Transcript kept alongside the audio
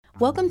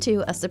Welcome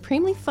to a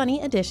supremely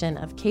funny edition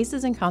of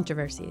Cases and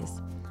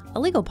Controversies, a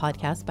legal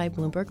podcast by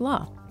Bloomberg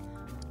Law.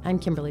 I'm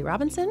Kimberly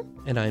Robinson.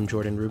 And I'm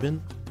Jordan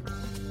Rubin.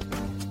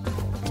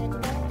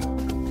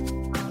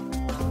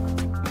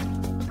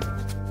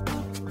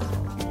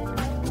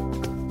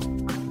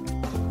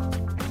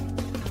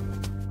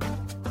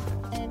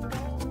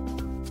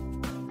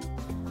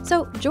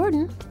 So,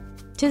 Jordan,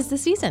 'tis the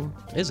season.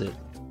 Is it?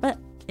 But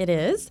it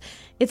is.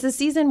 It's a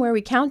season where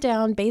we count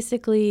down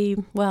basically,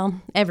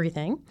 well,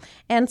 everything.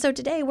 And so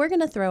today we're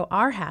going to throw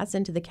our hats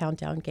into the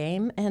countdown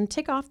game and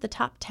tick off the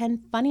top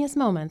 10 funniest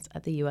moments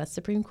at the U.S.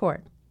 Supreme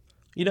Court.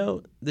 You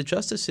know, the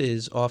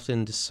justices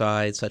often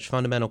decide such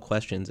fundamental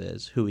questions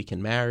as who we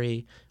can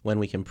marry, when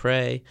we can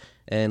pray,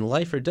 and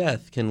life or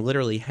death can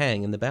literally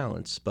hang in the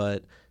balance.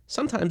 But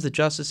sometimes the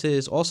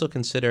justices also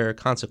consider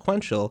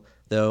consequential,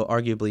 though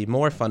arguably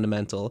more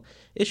fundamental,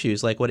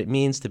 issues like what it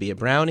means to be a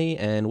brownie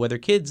and whether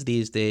kids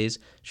these days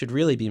should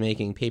really be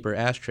making paper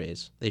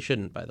ashtrays. They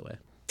shouldn't, by the way.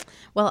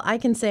 Well, I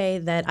can say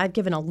that I've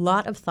given a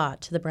lot of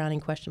thought to the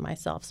brownie question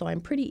myself, so I'm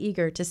pretty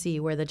eager to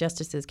see where the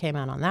justices came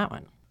out on that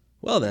one.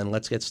 Well then,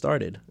 let's get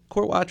started.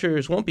 Court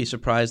watchers won't be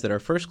surprised that our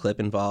first clip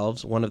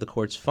involves one of the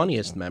court's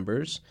funniest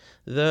members,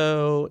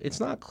 though it's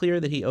not clear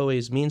that he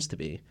always means to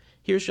be.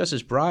 Here's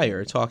Justice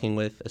Breyer talking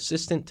with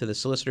Assistant to the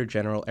Solicitor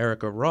General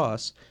Erica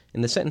Ross in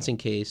the sentencing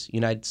case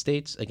United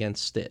States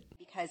against Stitt.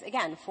 Because,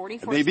 again,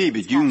 44 Maybe,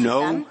 but you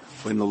know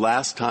when the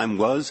last time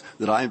was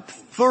that I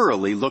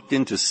thoroughly looked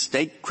into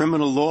state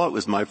criminal law. It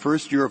was my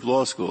first year of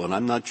law school, and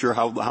I'm not sure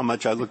how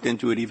much I looked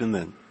into it even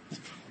then.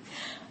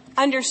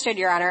 Understood,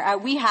 Your Honor.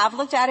 We have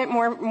looked at it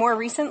more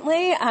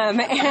recently, the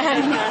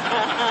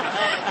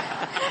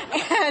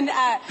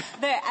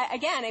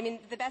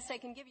best I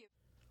can give you.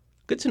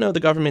 Good to know the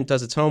government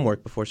does its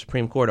homework before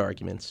Supreme Court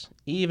arguments,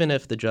 even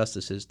if the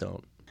justices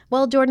don't.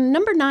 Well, Jordan,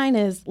 number 9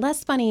 is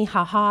less funny,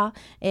 haha,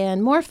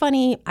 and more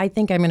funny, I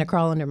think I'm going to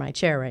crawl under my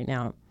chair right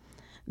now.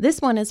 This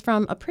one is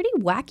from a pretty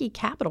wacky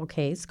capital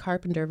case,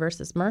 Carpenter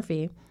versus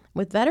Murphy,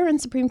 with veteran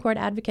Supreme Court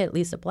advocate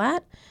Lisa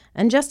Blatt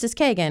and Justice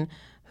Kagan,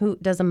 who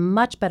does a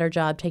much better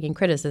job taking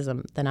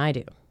criticism than I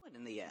do.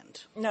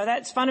 No,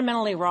 that's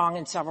fundamentally wrong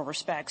in several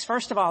respects.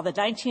 First of all, the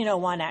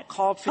 1901 Act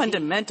called for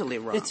fundamentally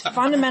wrong. It's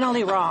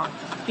fundamentally wrong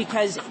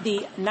because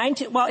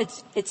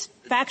it's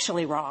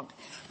factually wrong.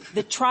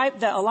 The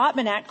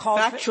Allotment Act called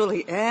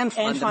factually and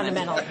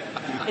fundamentally.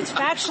 It's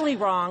factually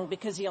wrong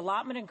because the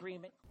allotment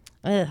agreement.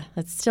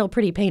 It's still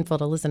pretty painful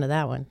to listen to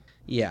that one.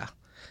 Yeah.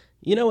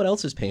 You know what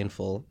else is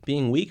painful?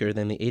 Being weaker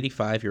than the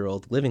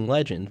 85-year-old living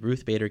legend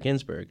Ruth Bader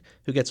Ginsburg,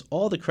 who gets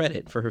all the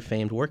credit for her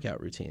famed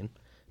workout routine.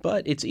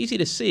 But it's easy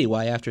to see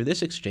why after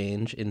this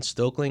exchange in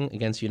Stoeckling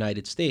against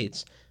United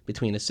States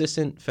between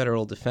Assistant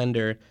Federal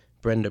Defender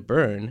Brenda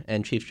Byrne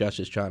and Chief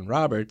Justice John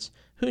Roberts,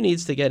 who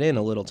needs to get in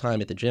a little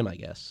time at the gym, I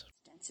guess.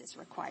 Is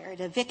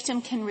required. A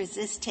victim can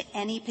resist to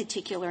any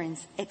particular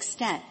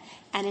extent.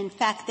 And in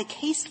fact, the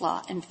case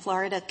law in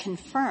Florida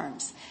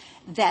confirms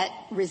that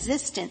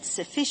resistance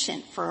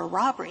sufficient for a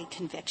robbery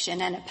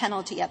conviction and a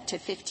penalty up to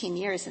 15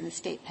 years in the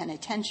state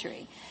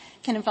penitentiary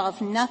can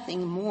involve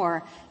nothing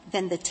more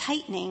than the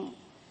tightening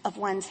of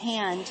one's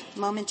hand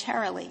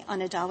momentarily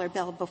on a dollar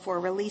bill before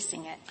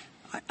releasing it.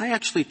 I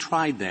actually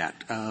tried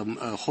that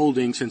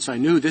holding, since I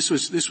knew this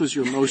was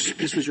your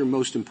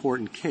most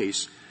important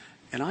case,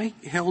 and I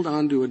held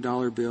on to a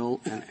dollar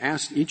bill and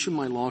asked each of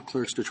my law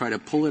clerks to try to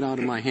pull it out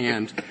of my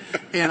hand,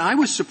 and I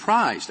was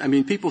surprised. I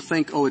mean, people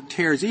think, it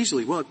tears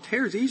easily. Well, it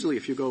tears easily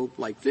if you go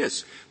like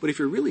this, but if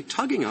you're really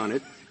tugging on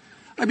it,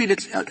 I mean,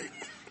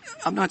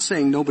 I'm not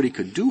saying nobody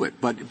could do it,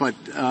 but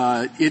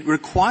it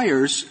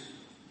requires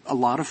a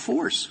lot of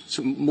force,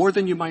 so more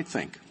than you might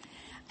think.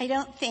 I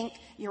don't think,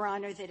 Your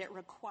Honor, that it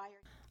requires.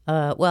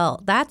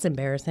 Well, that's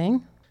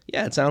embarrassing.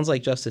 Yeah, it sounds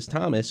like Justice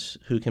Thomas,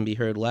 who can be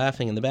heard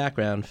laughing in the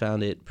background,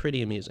 found it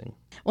pretty amusing.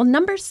 Well,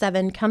 number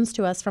 7 comes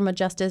to us from a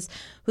justice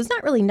who's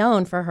not really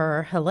known for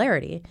her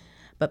hilarity,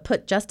 but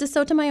put Justice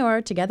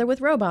Sotomayor together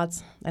with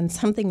robots, and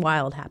something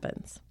wild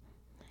happens.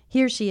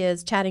 Here she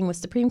is chatting with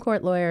Supreme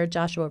Court lawyer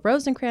Joshua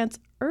Rosenkranz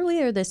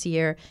earlier this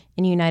year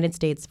in United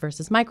States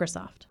versus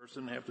Microsoft.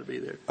 Have to be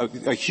there.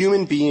 A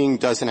human being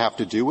doesn't have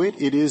to do it.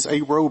 It is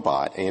a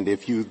robot. And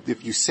if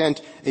you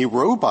sent a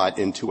robot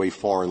into a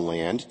foreign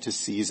land to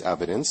seize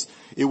evidence,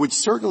 it would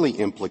certainly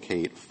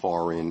implicate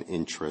foreign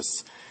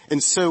interests.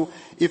 And so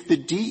if the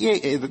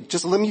DEA,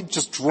 let me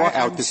draw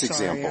out this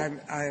example.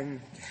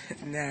 I'm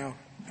now,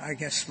 I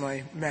guess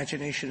my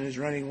imagination is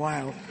running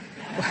wild.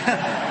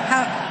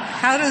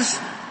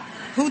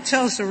 Who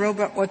tells the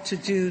robot what to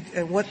do,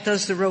 and what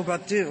does the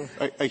robot do?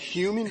 A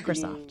human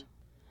Microsoft.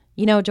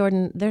 You know,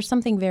 Jordan, there's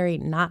something very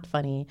not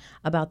funny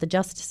about the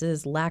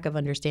justices' lack of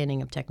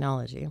understanding of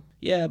technology.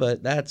 Yeah,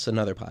 but that's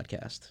another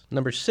podcast.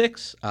 Number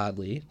 6,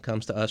 oddly,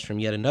 comes to us from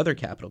yet another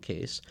capital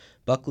case,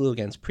 Bucklew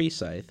against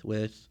Precythe,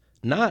 with,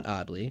 not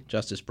oddly,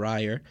 Justice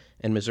Breyer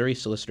and Missouri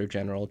Solicitor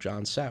General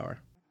John Sauer.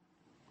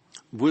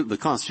 The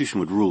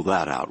Constitution would rule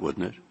that out,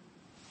 wouldn't it?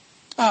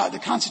 The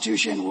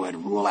Constitution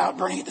would rule out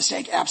burning at the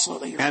stake,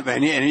 absolutely.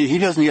 And he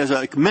has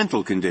a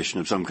mental condition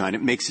of some kind.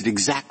 It makes it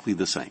exactly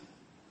the same.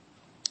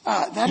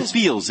 That It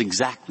feels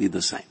exactly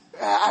the same.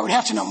 I would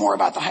have to know more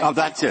about the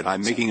hypothetical. Oh, that's it.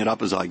 I'm making it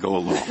up as I go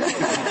along.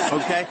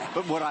 Okay?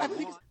 But what I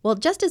Well,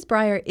 Justice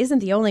Breyer isn't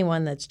the only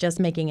one that's just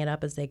making it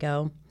up as they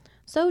go.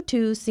 So,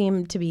 too,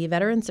 seemed to be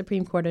veteran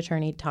Supreme Court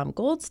attorney Tom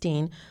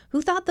Goldstein,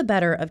 who thought the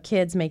better of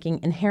kids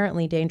making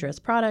inherently dangerous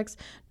products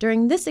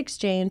during this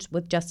exchange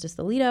with Justice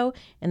Alito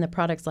in the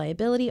products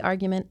liability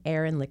argument,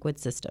 Air and Liquid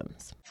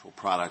Systems.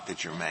 Product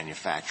that you're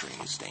manufacturing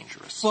is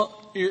dangerous.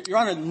 Well, Your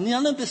Honor,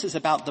 none of this is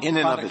about the in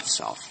product. and of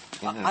itself.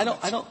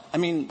 I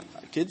mean,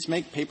 kids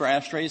make paper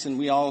ashtrays and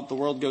the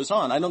world goes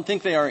on. I don't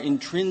think they are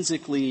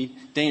intrinsically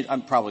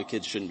dangerous. Probably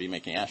kids shouldn't be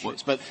making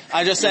ashtrays, but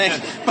I'm just saying,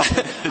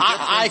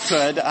 I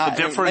could.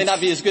 It may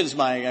not be as good as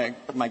my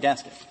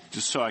gasket.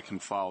 Just so I can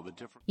follow the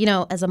difference. You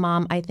know, as a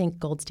mom, I think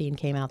Goldstein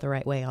came out the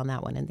right way on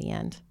that one in the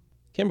end.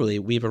 Kimberly,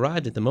 we've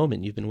arrived at the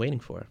moment you've been waiting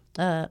for.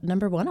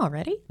 Number one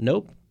already?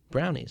 Nope.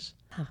 Brownies.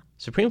 Huh.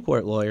 Supreme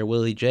Court lawyer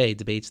Willie J.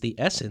 debates the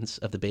essence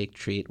of the baked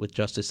treat with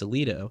Justice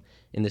Alito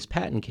in this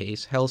patent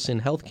case,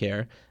 Helsinn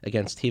Healthcare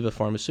against Teva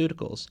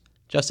Pharmaceuticals.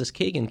 Justice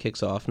Kagan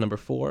kicks off number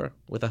 4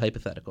 with a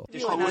hypothetical.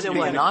 I'll give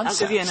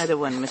you another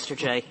one, Mr.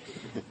 J.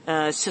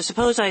 So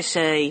suppose I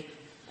say,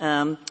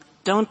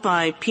 don't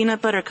buy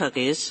peanut butter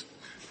cookies,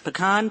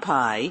 pecan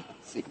pie,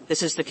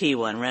 this is the key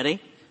one,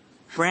 ready?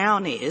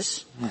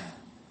 Brownies,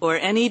 or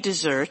any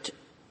dessert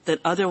that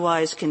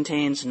otherwise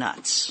contains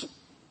nuts.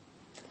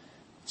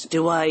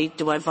 Do I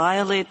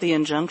violate the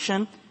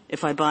injunction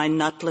if I buy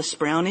nutless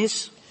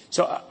brownies?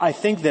 So I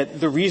think that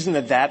the reason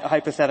that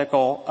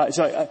hypothetical,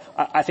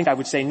 I think I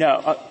would say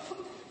no.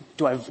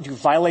 Do you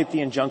violate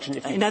the injunction?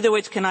 In other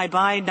words, can I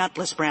buy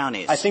nutless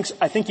brownies? I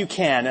think you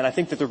can, and I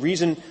think that the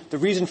reason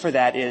for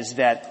that is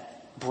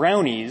that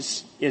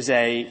brownies is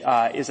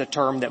a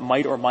term that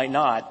might or might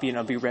not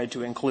be read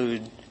to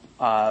include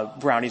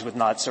brownies with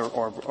nuts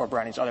or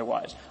brownies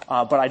otherwise.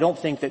 But I don't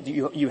think that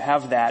you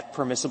have that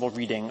permissible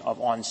reading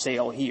of on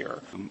sale here.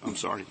 I'm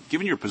sorry.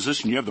 Given your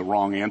position, you have the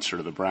wrong answer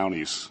to the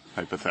brownies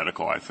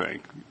hypothetical, I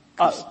think.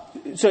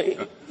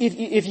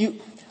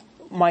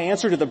 My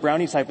answer to the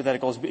brownies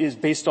hypothetical is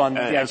based on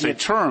the as idea. a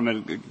term,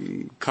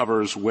 it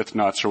covers with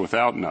nuts or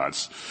without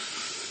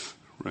nuts,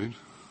 right?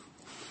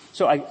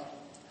 So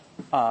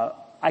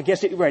I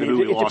guess it Maybe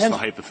we lost depends. the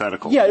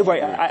hypothetical. Yeah,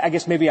 right. I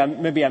guess maybe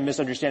I'm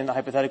misunderstanding the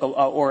hypothetical,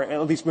 or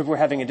at least maybe we're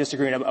having a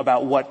disagreement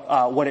about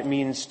what it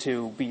means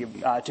to be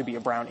a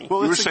brownie.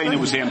 Well, you were saying it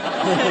was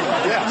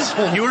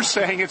yes. You were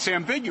saying it's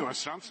ambiguous.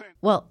 So I'm saying.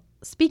 Well,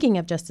 speaking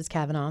of Justice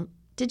Kavanaugh,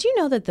 did you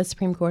know that the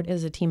Supreme Court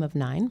is a team of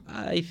 9?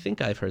 I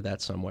think I've heard that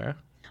somewhere.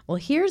 Well,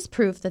 here's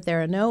proof that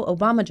there are no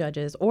Obama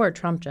judges or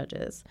Trump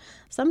judges.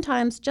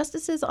 Sometimes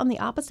justices on the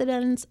opposite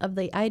ends of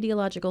the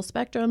ideological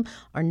spectrum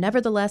are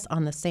nevertheless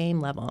on the same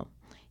level.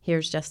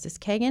 Here's Justice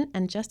Kagan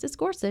and Justice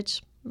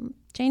Gorsuch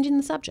changing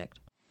the subject.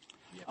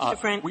 Mr.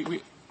 Frank.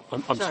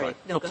 I'm sorry.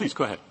 No, please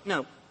go ahead.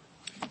 No.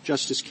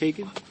 Justice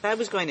Kagan? I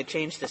was going to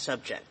change the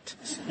subject.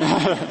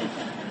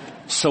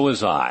 So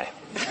was I.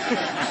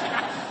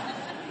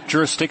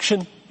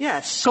 Jurisdiction?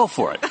 Yes. Go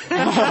for it.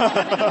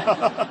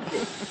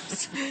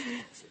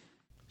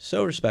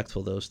 So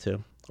respectful, those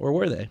two. Or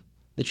were they?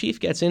 The chief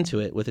gets into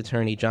it with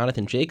attorney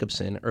Jonathan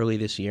Jacobson early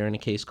this year in a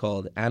case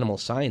called Animal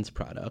Science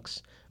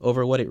Products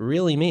over what it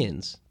really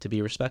means to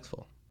be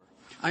respectful.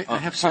 I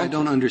have to say I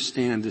don't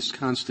understand this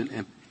constant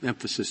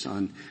emphasis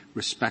on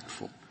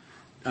respectful.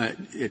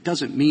 It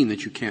doesn't mean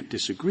that you can't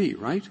disagree,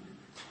 right?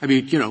 I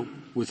mean,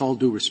 with all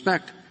due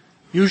respect,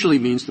 usually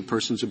means the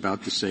person's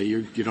about to say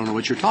you don't know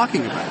what you're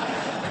talking about.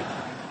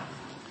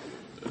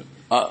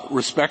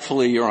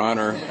 Respectfully, Your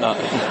Honor.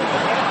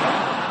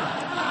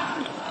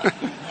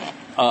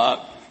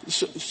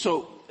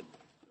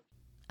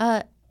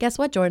 Guess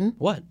what, Jordan?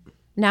 What?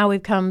 Now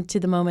we've come to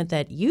the moment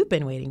that you've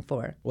been waiting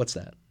for. What's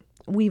that?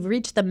 We've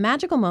reached the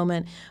magical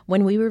moment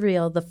when we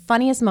reveal the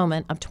funniest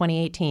moment of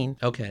 2018.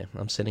 Okay,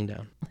 I'm sitting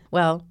down.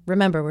 Well,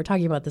 remember, we're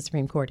talking about the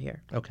Supreme Court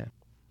here. Okay,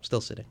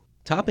 still sitting.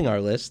 Topping our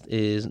list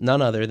is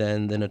none other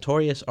than the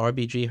notorious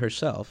RBG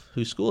herself,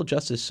 who schooled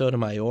Justice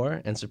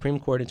Sotomayor and Supreme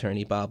Court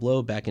Attorney Bob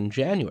Loeb back in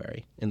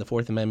January in the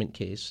Fourth Amendment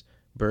case,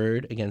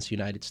 Byrd against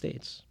United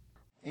States.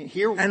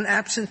 And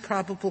absent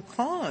probable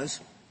cause,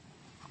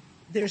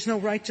 there's no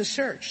right to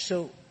search.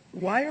 So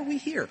why are we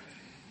here?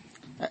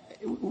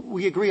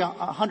 We agree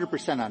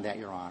 100% on that,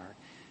 Your Honor.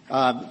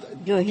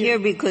 You're here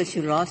because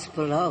you lost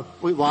below.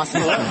 We lost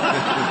below.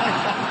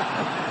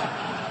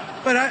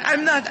 But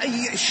I'm not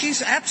 –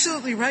 she's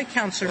absolutely right,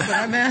 Counselor, but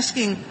I'm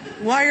asking,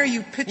 why are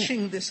you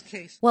pitching this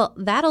case? Well,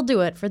 that'll do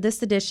it for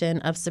this edition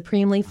of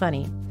Supremely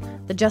Funny.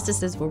 The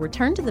justices will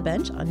return to the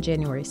bench on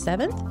January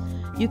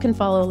 7th. You can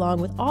follow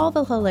along with all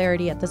the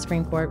hilarity at the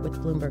Supreme Court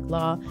with Bloomberg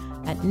Law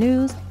at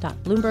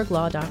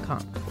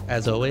news.bloomberglaw.com.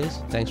 As always,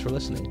 thanks for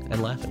listening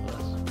and laughing with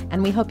us.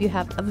 And we hope you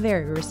have a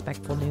very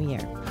respectful new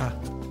year.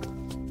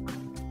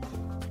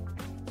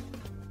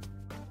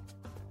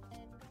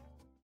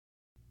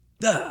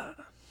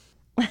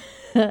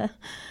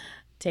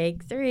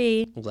 Take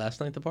 3. Was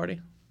last night the party?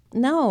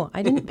 No,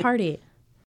 I didn't party.